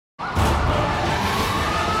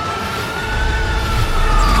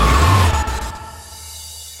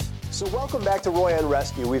So welcome back to Roy on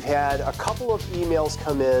Rescue. We've had a couple of emails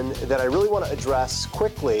come in that I really want to address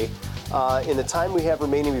quickly in the time we have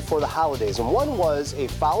remaining before the holidays. And one was a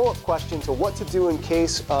follow-up question to what to do in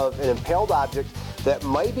case of an impaled object that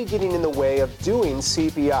might be getting in the way of doing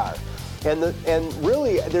CPR. And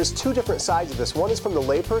really, there's two different sides of this. One is from the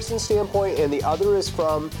layperson standpoint, and the other is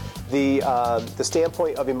from the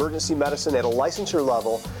standpoint of emergency medicine at a licensure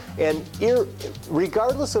level. And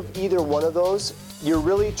regardless of either one of those, you're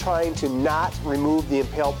really trying to not remove the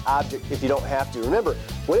impaled object if you don't have to. Remember,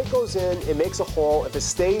 when it goes in, it makes a hole. If it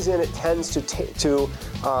stays in, it tends to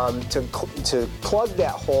plug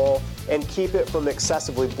that hole and keep it from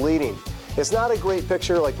excessively bleeding. It's not a great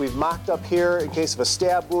picture like we've mocked up here in case of a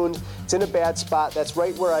stab wound. It's in a bad spot. That's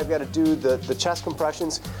right where I've got to do the chest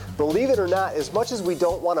compressions. Believe it or not, as much as we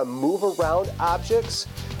don't want to move around objects,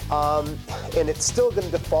 and it's still going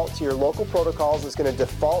to default to your local protocols. It's going to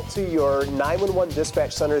default to your 911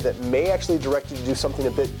 dispatch center that may actually direct you to do something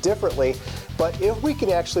a bit differently. But if we can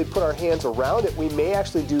actually put our hands around it, we may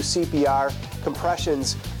actually do CPR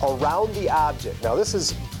compressions around the object. Now this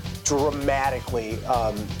is dramatically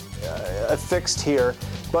affixed here,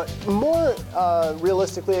 but more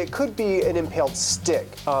realistically, it could be an impaled stick,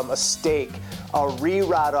 a stake, a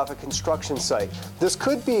re-rod off a construction site. This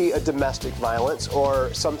could be a domestic violence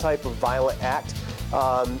or some type of violent act,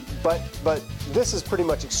 but this is pretty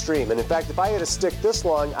much extreme. And in fact, if I had a stick this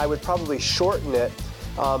long, I would probably shorten it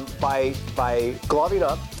by gloving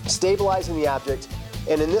up, stabilizing the object.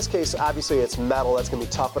 And in this case, obviously it's metal, that's gonna be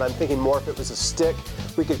tough, but I'm thinking more if it was a stick,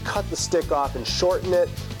 we could cut the stick off and shorten it,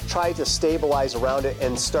 try to stabilize around it,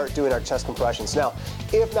 and start doing our chest compressions. Now,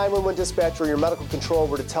 if 911 dispatch or your medical control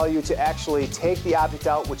were to tell you to actually take the object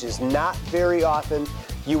out, which is not very often,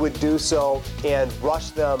 you would do so and rush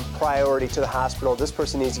them priority to the hospital. This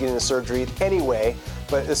person needs to get into surgery anyway,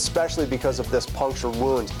 but especially because of this puncture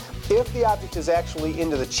wound. If the object is actually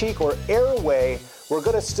into the cheek or airway, we're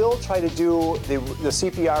going to still try to do the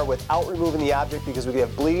CPR without removing the object because we could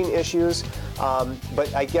have bleeding issues.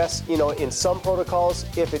 But I guess, you know, in some protocols,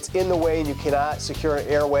 if it's in the way and you cannot secure an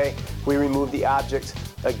airway, we remove the object,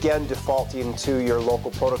 again defaulting to your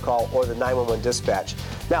local protocol or the 911 dispatch.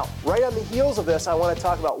 Now, right on the heels of this, I want to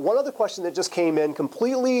talk about one other question that just came in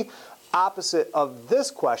completely opposite of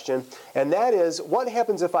this question, and that is, what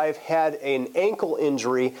happens if I've had an ankle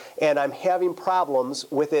injury and I'm having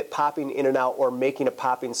problems with it popping in and out or making a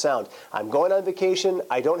popping sound? I'm going on vacation,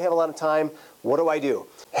 I don't have a lot of time, what do I do?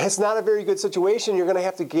 It's not a very good situation. You're going to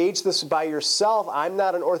have to gauge this by yourself. I'm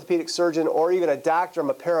not an orthopedic surgeon or even a doctor,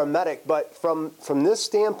 I'm a paramedic, but from this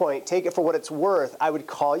standpoint, take it for what it's worth. I would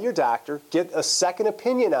call your doctor, get a second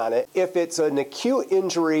opinion on it. If it's an acute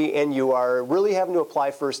injury and you are really having to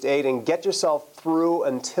apply first aid and get yourself through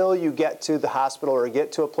until you get to the hospital or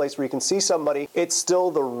get to a place where you can see somebody, it's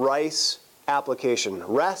still the RICE application.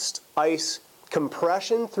 Rest, ice,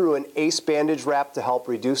 compression through an ACE bandage wrap to help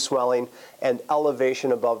reduce swelling, and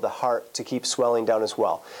elevation above the heart to keep swelling down as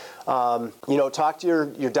well. You know, talk to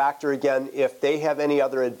your doctor again. If they have any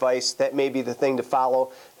other advice, that may be the thing to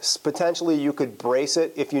follow. Potentially you could brace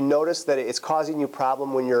it. If you notice that it's causing you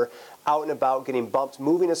problem when you're out and about getting bumped,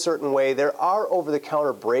 moving a certain way, there are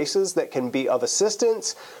over-the-counter braces that can be of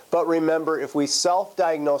assistance. But remember, if we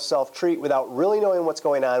self-diagnose, self-treat without really knowing what's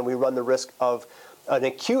going on, we run the risk of an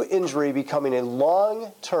acute injury becoming a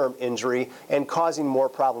long-term injury and causing more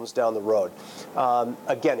problems down the road.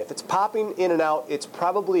 Again, if it's popping in and out, it's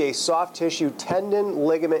probably a soft tissue tendon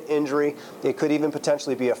ligament injury. It could even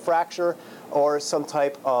potentially be a fracture or some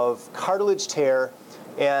type of cartilage tear,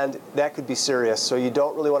 and that could be serious. So you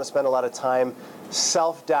don't really want to spend a lot of time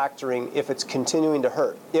self-doctoring if it's continuing to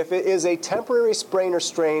hurt. If it is a temporary sprain or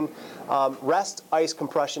strain, rest, ice,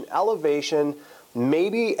 compression, elevation,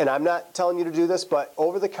 maybe, and I'm not telling you to do this, but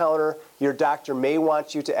over the counter, your doctor may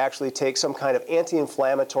want you to actually take some kind of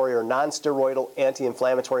anti-inflammatory or non-steroidal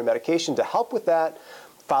anti-inflammatory medication to help with that.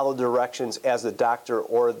 Follow directions as the doctor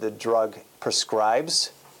or the drug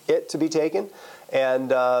prescribes it to be taken,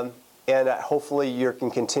 and hopefully you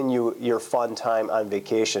can continue your fun time on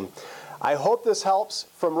vacation. I hope this helps.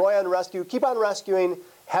 From Roy on Rescue, keep on rescuing.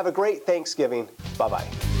 Have a great Thanksgiving. Bye-bye.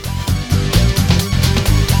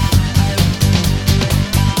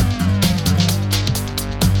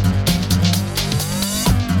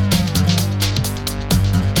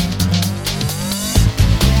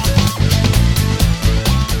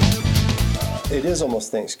 It is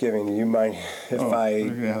almost Thanksgiving. Do you mind if I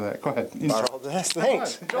Yeah, go ahead. borrow this?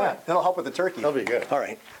 Thanks. Go ahead. Yeah, that'll help with the turkey. That'll be good. All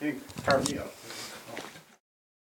right. You carve me up.